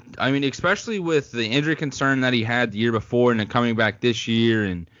 Yeah, I mean, especially with the injury concern that he had the year before and then coming back this year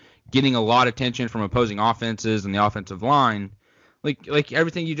and getting a lot of attention from opposing offenses and the offensive line, like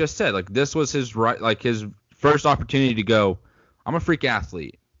everything you just said, like this was his right, like his first opportunity to go, I'm a freak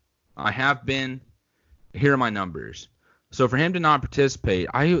athlete. I have been. Here are my numbers. So for him to not participate,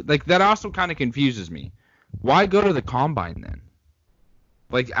 that also kind of confuses me. Why go to the combine then?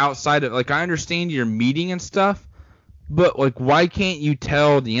 Like outside of, like, I understand your meeting and stuff, but like why can't you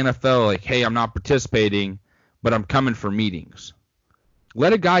tell the NFL, like, hey, I'm not participating, but I'm coming for meetings?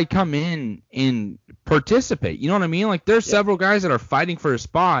 Let a guy come in and participate. You know what I mean? Like there's several guys that are fighting for a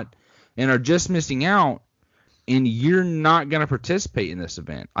spot and are just missing out, and you're not going to participate in this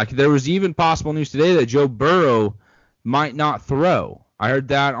event. Like there was even possible news today that Joe Burrow might not throw. I heard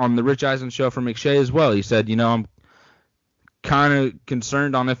that on the Rich Eisen show from McShay as well. He said, I'm kind of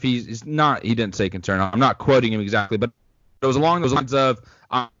concerned on if he's not. He didn't say concerned. I'm not quoting him exactly, but it was along those lines of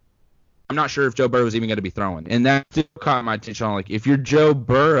I'm not sure if Joe Burrow was even going to be throwing. And that still caught my attention. Like if you're Joe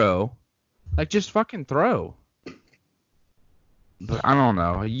Burrow, like just fucking throw. But I don't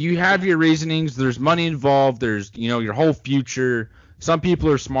know. You have your reasonings. There's money involved. There's, your whole future. Some people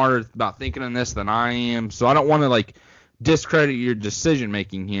are smarter about thinking on this than I am. So I don't want to, like, discredit your decision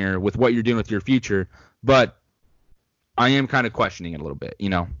making here with what you're doing with your future. But I am kind of questioning it a little bit,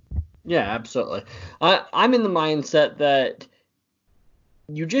 Yeah, absolutely. I'm in the mindset that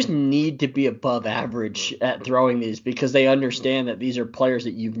you just need to be above average at throwing these because they understand that these are players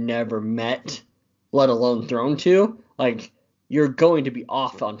that you've never met, let alone thrown to. Like, you're going to be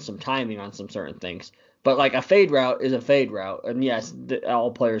off on some timing on some certain things. But, like, a fade route is a fade route. And, yes,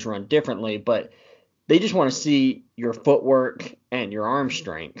 all players run differently, but they just want to see your footwork and your arm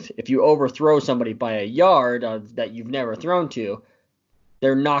strength. If you overthrow somebody by a yard that you've never thrown to,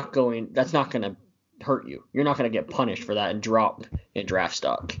 that's not going to hurt you. You're not going to get punished for that and drop in draft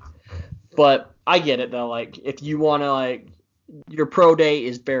stock. But I get it, though. Like, if you want to, like, your pro day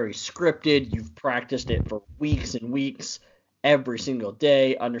is very scripted. You've practiced it for weeks and weeks, every single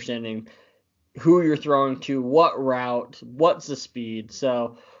day, understanding who you're throwing to, what route, what's the speed.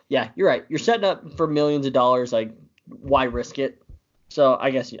 So, yeah, you're right. You're setting up for millions of dollars. Like, why risk it? So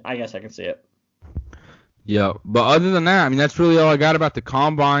I guess I can see it. Yeah, but other than that, I mean, that's really all I got about the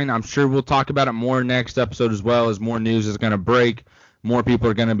Combine. I'm sure we'll talk about it more next episode as well, as more news is going to break. More people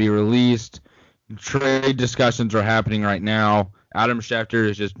are going to be released. Trade discussions are happening right now. Adam Schefter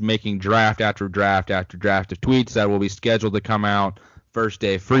is just making draft after draft after draft of tweets that will be scheduled to come out first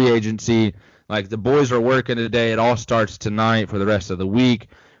day of free agency. Like, the boys are working today. It all starts tonight for the rest of the week.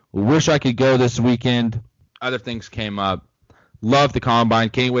 Wish I could go this weekend. Other things came up. Love the Combine.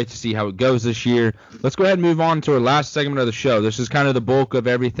 Can't wait to see how it goes this year. Let's go ahead and move on to our last segment of the show. This is kind of the bulk of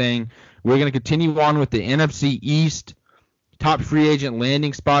everything. We're going to continue on with the NFC East top free agent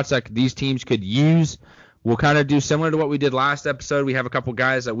landing spots that these teams could use. We'll kind of do similar to what we did last episode. We have a couple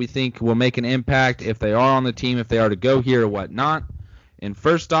guys that we think will make an impact if they are on the team, if they are to go here or whatnot. And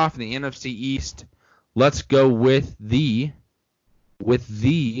first off, in the NFC East, let's go with the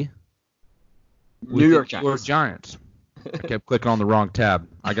New York Giants. I kept clicking on the wrong tab.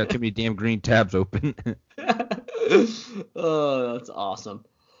 I got too many damn green tabs open. Oh, that's awesome.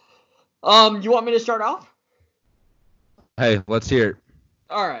 You want me to start off? Hey, let's hear it.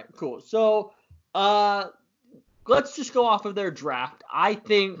 All right, cool. So, let's just go off of their draft. I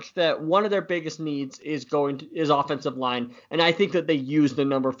think that one of their biggest needs is offensive line, and I think that they use the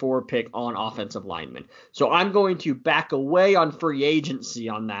number 4 pick on offensive linemen. So I'm going to back away on free agency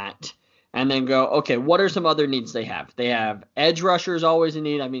on that, and then go, okay, what are some other needs they have? They have edge rushers always a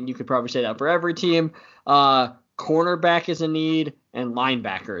need. I mean, you could probably say that for every team. Cornerback is a need, and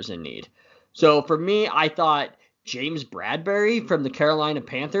linebacker is a need. So for me, I thought James Bradbury from the Carolina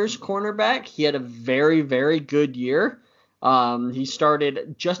Panthers, cornerback, he had a very, very good year. He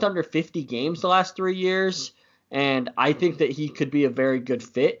started just under 50 games the last 3 years, and I think that he could be a very good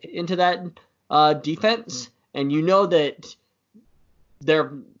fit into that defense. And you know that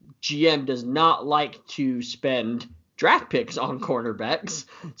their GM does not like to spend draft picks on cornerbacks,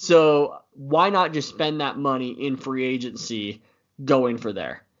 so why not just spend that money in free agency going for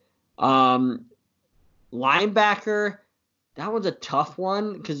there? Linebacker, that one's a tough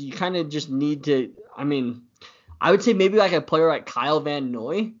one because you kind of just need to, I mean, I would say maybe like a player like Kyle Van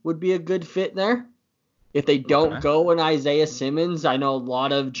Noy would be a good fit there. If they don't go in Isaiah Simmons, I know a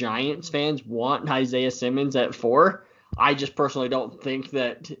lot of Giants fans want Isaiah Simmons at 4. I just personally don't think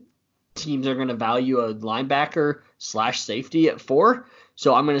that teams are going to value a linebacker / safety at 4.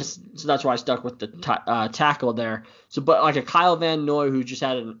 So that's why I stuck with the tackle there. So, but like a Kyle Van Noy who just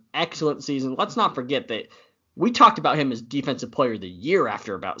had an excellent season. Let's not forget that we talked about him as Defensive Player of the Year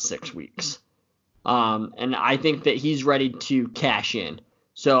after about 6 weeks. And I think that he's ready to cash in.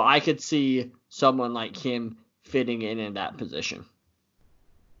 So I could see someone like him fitting in that position.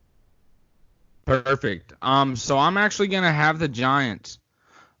 Perfect. So I'm actually going to have the Giants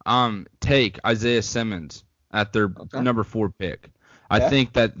take Isaiah Simmons at their number 4 pick. I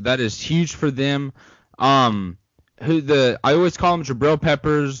think that is huge for them. I always call him Jabril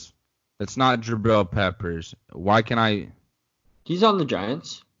Peppers. It's not Jabril Peppers. Why can I? He's on the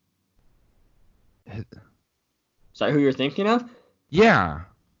Giants. Is that who you're thinking of? Yeah.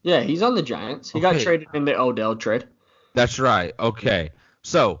 Yeah, he's on the Giants. He got traded in the Odell trade. That's right. Okay.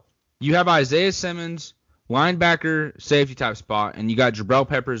 So you have Isaiah Simmons, linebacker, safety type spot, and you got Jabril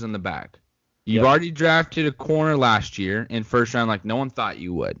Peppers in the back. You've already drafted a corner last year in first round like no one thought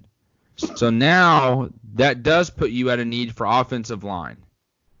you would. So now that does put you at a need for offensive line.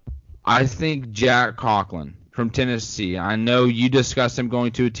 I think Jack Conklin from Tennessee. I know you discussed him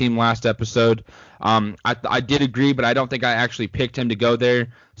going to a team last episode. I did agree, but I don't think I actually picked him to go there.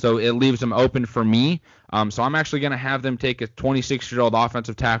 So it leaves him open for me. So I'm actually going to have them take a 26-year-old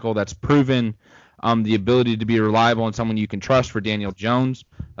offensive tackle that's proven the ability to be reliable and someone you can trust for Daniel Jones.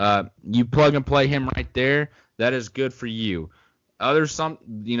 You plug and play him right there. That is good for you.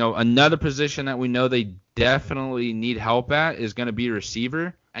 Another position that we know they definitely need help at is going to be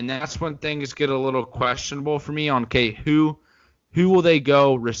receiver, and that's when things get a little questionable for me on who will they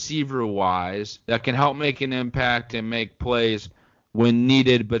go receiver wise that can help make an impact and make plays when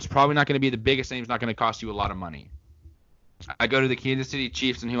needed, but it's probably not going to be the biggest name. It's not going to cost you a lot of money. I go to the Kansas City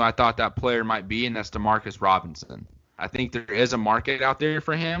Chiefs and who I thought that player might be, and that's Demarcus Robinson. I think there is a market out there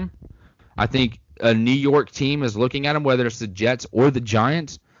for him. I think a New York team is looking at him, whether it's the Jets or the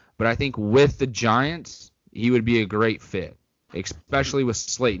Giants. But I think with the Giants, he would be a great fit, especially with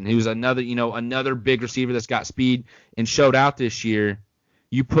Slayton, who's another big receiver that's got speed and showed out this year.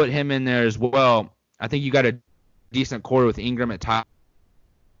 You put him in there as well. I think you got a decent core with Ingram at top.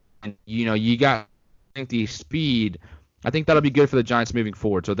 And, you got the speed. I think that'll be good for the Giants moving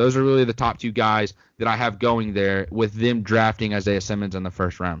forward. So those are really the top 2 guys that I have going there with them drafting Isaiah Simmons in the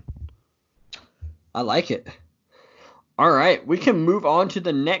first round. I like it. All right, we can move on to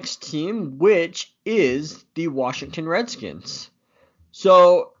the next team, which is the Washington Redskins.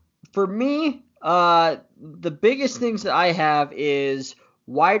 So for me, the biggest things that I have is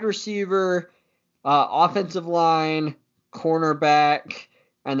wide receiver, offensive line, cornerback,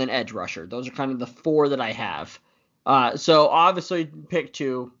 and then edge rusher. Those are kind of the 4 that I have. So obviously pick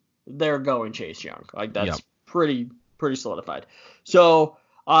 2, they're going Chase Young. Like that's pretty solidified. So,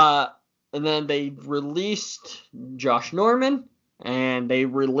 and then they released Josh Norman and they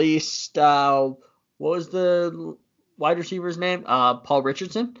released, what was the wide receiver's name? Paul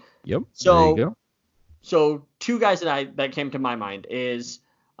Richardson. Yep. So, there you go. So 2 guys that came to my mind is,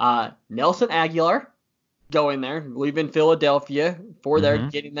 Nelson Aguilar going there, leaving Philadelphia for there,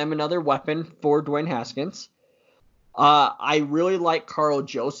 getting them another weapon for Dwayne Haskins. I really like Carl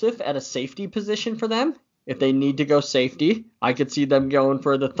Joseph at a safety position for them. If they need to go safety, I could see them going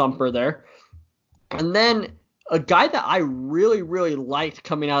for the thumper there. And then a guy that I really, really liked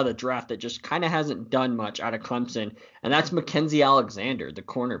coming out of the draft that just kind of hasn't done much out of Clemson, and that's Mackenzie Alexander, the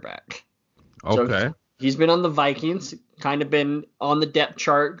cornerback. Okay. So he's been on the Vikings, kind of been on the depth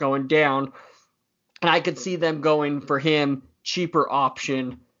chart going down, and I could see them going for him, cheaper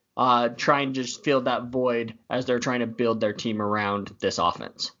option, trying to just fill that void as they're trying to build their team around this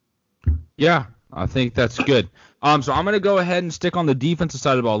offense. Yeah, I think that's good. So I'm going to go ahead and stick on the defensive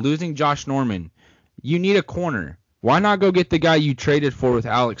side of the ball. Losing Josh Norman, you need a corner. Why not go get the guy you traded for with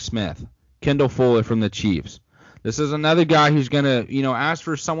Alex Smith, Kendall Fuller from the Chiefs? This is another guy who's going to, ask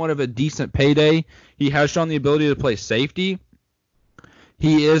for somewhat of a decent payday. He has shown the ability to play safety.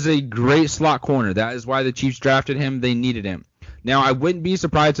 He is a great slot corner. That is why the Chiefs drafted him. They needed him. Now, I wouldn't be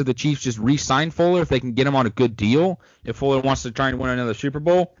surprised if the Chiefs just re-sign Fuller if they can get him on a good deal, if Fuller wants to try and win another Super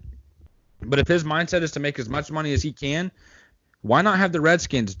Bowl. But if his mindset is to make as much money as he can, why not have the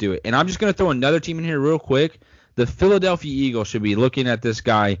Redskins do it? And I'm just going to throw another team in here real quick. The Philadelphia Eagles should be looking at this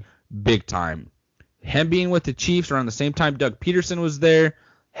guy big time. Him being with the Chiefs around the same time Doug Peterson was there.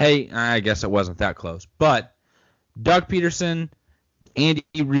 Hey, I guess it wasn't that close. But Doug Peterson, Andy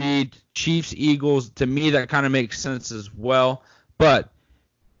Reid, Chiefs, Eagles, to me that kind of makes sense as well. But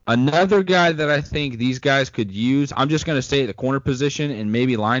another guy that I think these guys could use, I'm just going to stay at the corner position and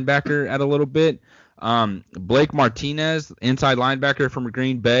maybe linebacker at a little bit. Blake Martinez, inside linebacker from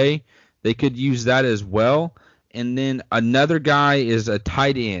Green Bay. They could use that as well. And then another guy is a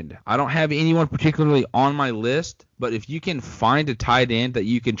tight end. I don't have anyone particularly on my list, but if you can find a tight end that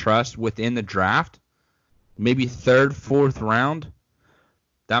you can trust within the draft, maybe 3rd, 4th round,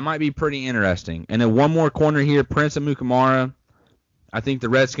 that might be pretty interesting. And then one more corner here, Prince Amukamara. I think the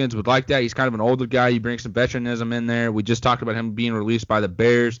Redskins would like that. He's kind of an older guy. You bring some veteranism in there. We just talked about him being released by the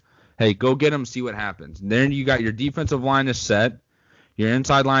Bears. Hey, go get him, see what happens. And then you got your defensive line is set. Your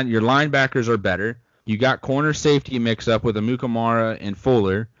inside line, your linebackers are better. You got corner safety mix up with Amukamara and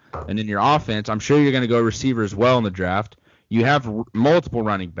Fuller. And then your offense, I'm sure you're going to go receiver as well in the draft. You have multiple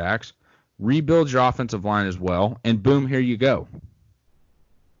running backs. Rebuild your offensive line as well. And boom, here you go.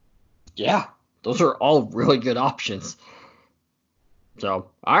 Yeah, those are all really good options. So,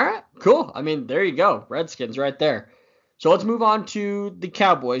 all right, cool. I mean, there you go. Redskins right there. So let's move on to the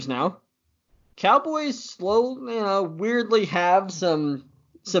Cowboys now. Cowboys weirdly have some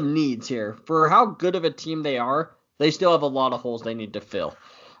needs here. For how good of a team they are, they still have a lot of holes they need to fill.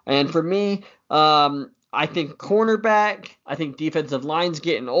 And for me, I think cornerback, I think defensive line's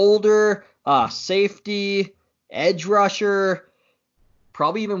getting older, safety, edge rusher,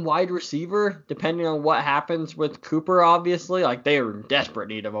 probably even wide receiver, depending on what happens with Cooper, obviously. Like, they are in desperate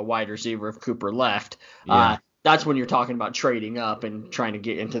need of a wide receiver if Cooper left. Yeah. That's when you're talking about trading up and trying to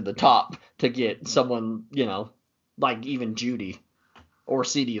get into the top to get someone, like even Judy or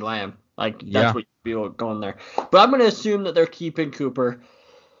CeeDee Lamb. Like, that's what you'd be going there. But I'm going to assume that they're keeping Cooper.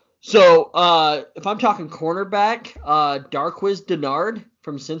 So, if I'm talking cornerback, Darqueze Dennard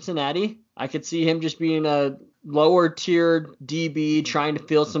from Cincinnati, I could see him just being a lower tier DB trying to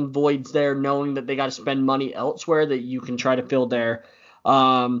fill some voids there, knowing that they got to spend money elsewhere that you can try to fill there.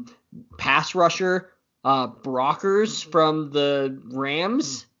 Pass rusher, Brockers from the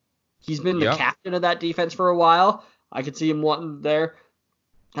Rams. He's been the captain of that defense for a while. I could see him wanting there.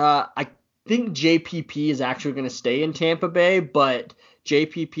 I think JPP is actually going to stay in Tampa Bay, but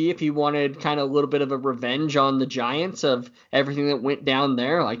JPP, if he wanted kind of a little bit of a revenge on the Giants of everything that went down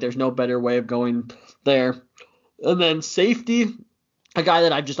there, like, there's no better way of going there. And then safety, a guy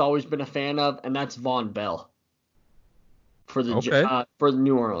that I've just always been a fan of, and that's Von Bell for the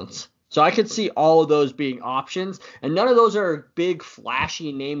New Orleans. So I could see all of those being options, and none of those are big,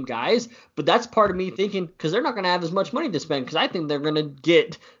 flashy name guys, but that's part of me thinking, because they're not going to have as much money to spend, because I think they're going to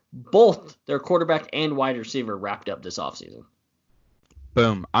get both their quarterback and wide receiver wrapped up this offseason.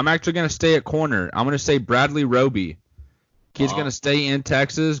 Boom. I'm actually going to stay at corner. I'm going to say Bradley Roby. Kid's going to stay in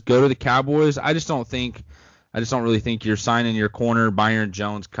Texas, go to the Cowboys. I just don't really think you're signing your corner, Byron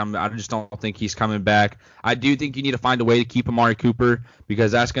Jones. I just don't think he's coming back. I do think you need to find a way to keep Amari Cooper,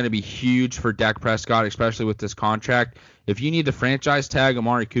 because that's going to be huge for Dak Prescott, especially with this contract. If you need to franchise tag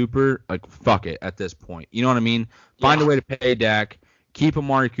Amari Cooper, like, fuck it at this point. You know what I mean? Find a way to pay Dak. Keep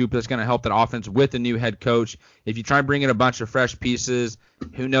Amari Cooper. That's going to help that offense with a new head coach. If you try to bring in a bunch of fresh pieces,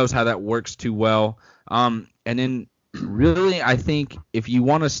 who knows how that works too well. And then really, I think if you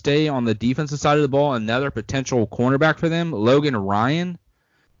want to stay on the defensive side of the ball, another potential cornerback for them, Logan Ryan.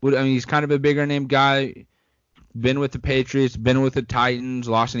 He's kind of a bigger name guy. Been with the Patriots, been with the Titans,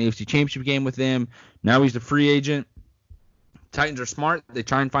 lost an AFC Championship game with them. Now he's a free agent. Titans are smart. They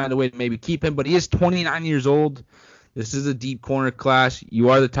try and find a way to maybe keep him, but he is 29 years old. This is a deep corner class. You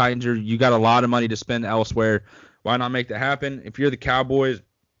are the Titans. You got a lot of money to spend elsewhere. Why not make that happen? If you're the Cowboys,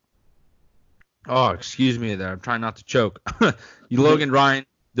 excuse me there. I'm trying not to choke. Logan Ryan,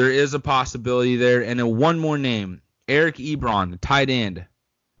 there is a possibility there. And then one more name, Eric Ebron, the tight end.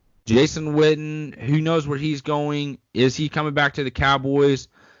 Jason Witten, who knows where he's going? Is he coming back to the Cowboys?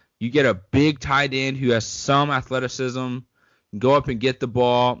 You get a big tight end who has some athleticism. Go up and get the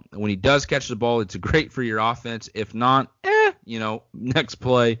ball. When he does catch the ball, it's great for your offense. If not, next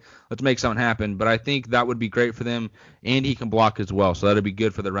play, let's make something happen. But I think that would be great for them, and he can block as well, so that would be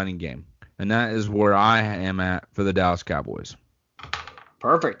good for the running game. And that is where I am at for the Dallas Cowboys.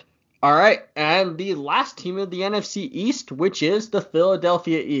 Perfect. All right, and the last team of the NFC East, which is the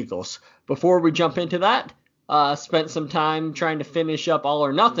Philadelphia Eagles. Before we jump into that, spent some time trying to finish up All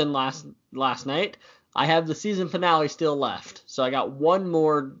or Nothing last night. I have the season finale still left, so I got one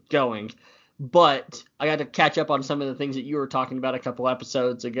more going. But I got to catch up on some of the things that you were talking about a couple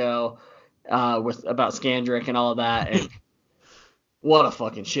episodes ago about Scandrick and all of that. And what a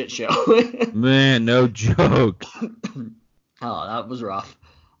fucking shit show. Man, no joke. Oh, that was rough.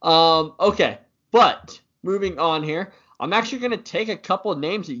 Okay, but moving on here, I'm actually going to take a couple of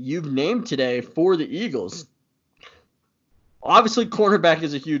names that you've named today for the Eagles. Obviously, cornerback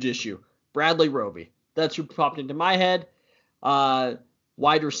is a huge issue. Bradley Roby. That's who popped into my head.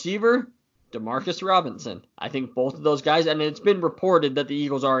 Wide receiver, Demarcus Robinson. I think both of those guys, and it's been reported that the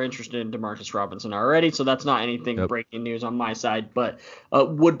Eagles are interested in Demarcus Robinson already, so that's not anything breaking news on my side, but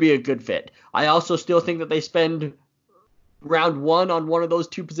would be a good fit. I also still think that they spend round 1 on one of those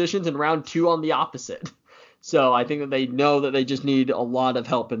two positions and round 2 on the opposite. So I think that they know that they just need a lot of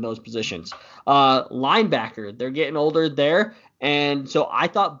help in those positions. Linebacker, they're getting older there. And so I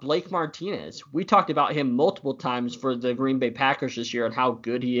thought Blake Martinez, we talked about him multiple times for the Green Bay Packers this year and how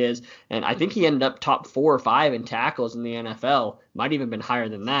good he is. And I think he ended up top 4 or 5 in tackles in the NFL. Might even been higher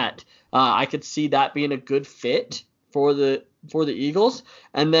than that. I could see that being a good fit for the Eagles.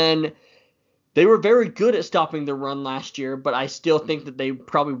 And then they were very good at stopping the run last year, but I still think that they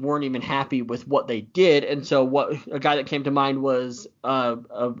probably weren't even happy with what they did. And so a guy that came to mind was an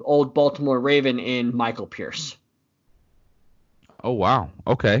old Baltimore Raven in Michael Pierce. Oh, wow.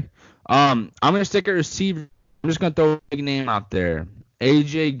 Okay. I'm going to stick at receiver. I'm just going to throw a big name out there.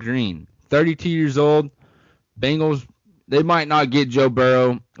 A.J. Green, 32 years old. Bengals, they might not get Joe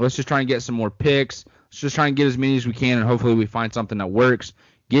Burrow. Let's just try and get some more picks. Let's just try and get as many as we can, and hopefully we find something that works.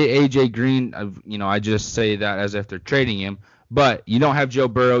 Get A.J. Green. I just say that as if they're trading him. But you don't have Joe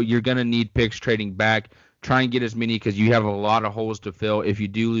Burrow. You're going to need picks trading back. Try and get as many because you have a lot of holes to fill. If you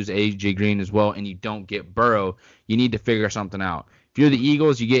do lose A.J. Green as well and you don't get Burrow, you need to figure something out. If you're the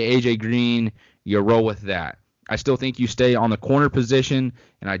Eagles, you get A.J. Green, you roll with that. I still think you stay on the corner position,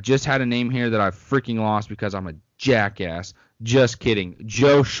 and I just had a name here that I freaking lost because I'm a jackass. Just kidding.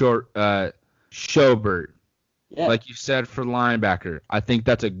 Joe Schobert. Yeah. Like you said, for linebacker, I think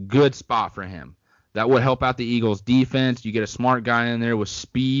that's a good spot for him. That would help out the Eagles' defense. You get a smart guy in there with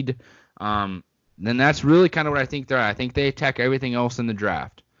speed. Then that's really kind of what I think they're at. I think they attack everything else in the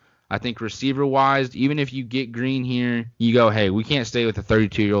draft. I think receiver-wise, even if you get Green here, you go, hey, we can't stay with a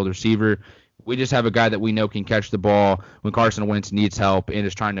 32-year-old receiver. We just have a guy that we know can catch the ball when Carson Wentz needs help and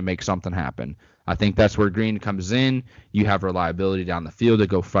is trying to make something happen. I think that's where Green comes in. You have reliability down the field to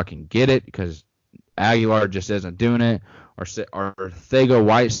go fucking get it because Aguilar just isn't doing it. Or Thego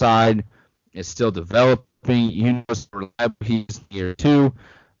Whiteside is still developing. You know, reliable he's year 2.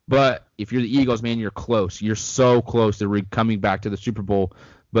 But if you're the Eagles, man, you're close. You're so close to coming back to the Super Bowl.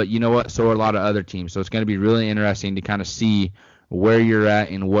 But you know what? So are a lot of other teams. So it's going to be really interesting to kind of see where you're at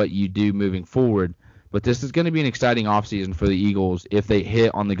and what you do moving forward. But this is going to be an exciting offseason for the Eagles if they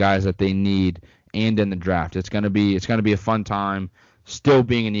hit on the guys that they need and in the draft. It's going to be a fun time still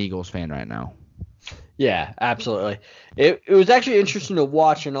being an Eagles fan right now. Yeah, absolutely. It was actually interesting to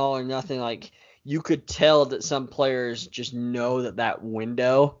watch an All or Nothing. Like, you could tell that some players just know that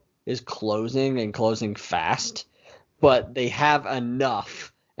window is closing and closing fast, but they have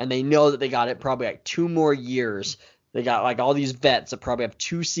enough, and they know that they got it probably like 2 more years. They got like all these vets that probably have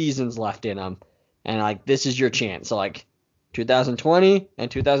 2 seasons left in them, and like this is your chance. So like 2020 and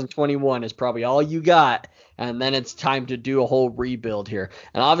 2021 is probably all you got, and then it's time to do a whole rebuild here.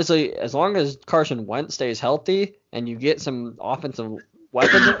 And obviously, as long as Carson Wentz stays healthy and you get some offensive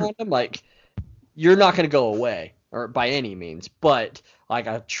weapons around him, like, you're not going to go away, or by any means. But like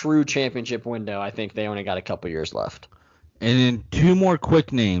a true championship window, I think they only got a couple years left. And then 2 more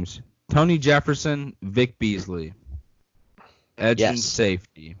quick names: Tony Jefferson, Vic Beasley, edge and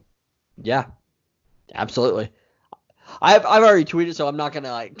safety. Yeah, absolutely. I've already tweeted, so I'm not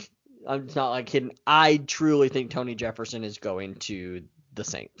gonna I'm not like kidding. I truly think Tony Jefferson is going to the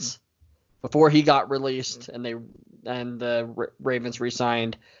Saints. Before he got released and the Ravens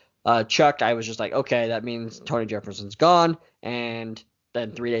re-signed Chuck, I was just like, okay, that means Tony Jefferson's gone. And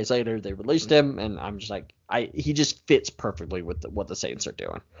then 3 days later, they released him, and I'm just like, he just fits perfectly with what the Saints are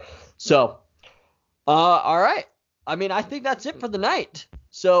doing. So, all right. I mean, I think that's it for the night.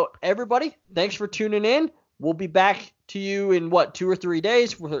 So, everybody, thanks for tuning in. We'll be back to you in 2 or 3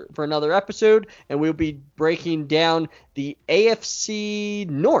 days for another episode, and we'll be breaking down the AFC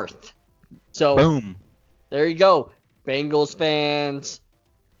North. So, boom. There you go. Bengals fans,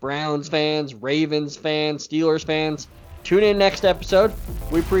 Browns fans, Ravens fans, Steelers fans. Tune in next episode.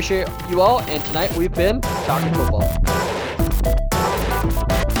 We appreciate you all, and tonight we've been talking football.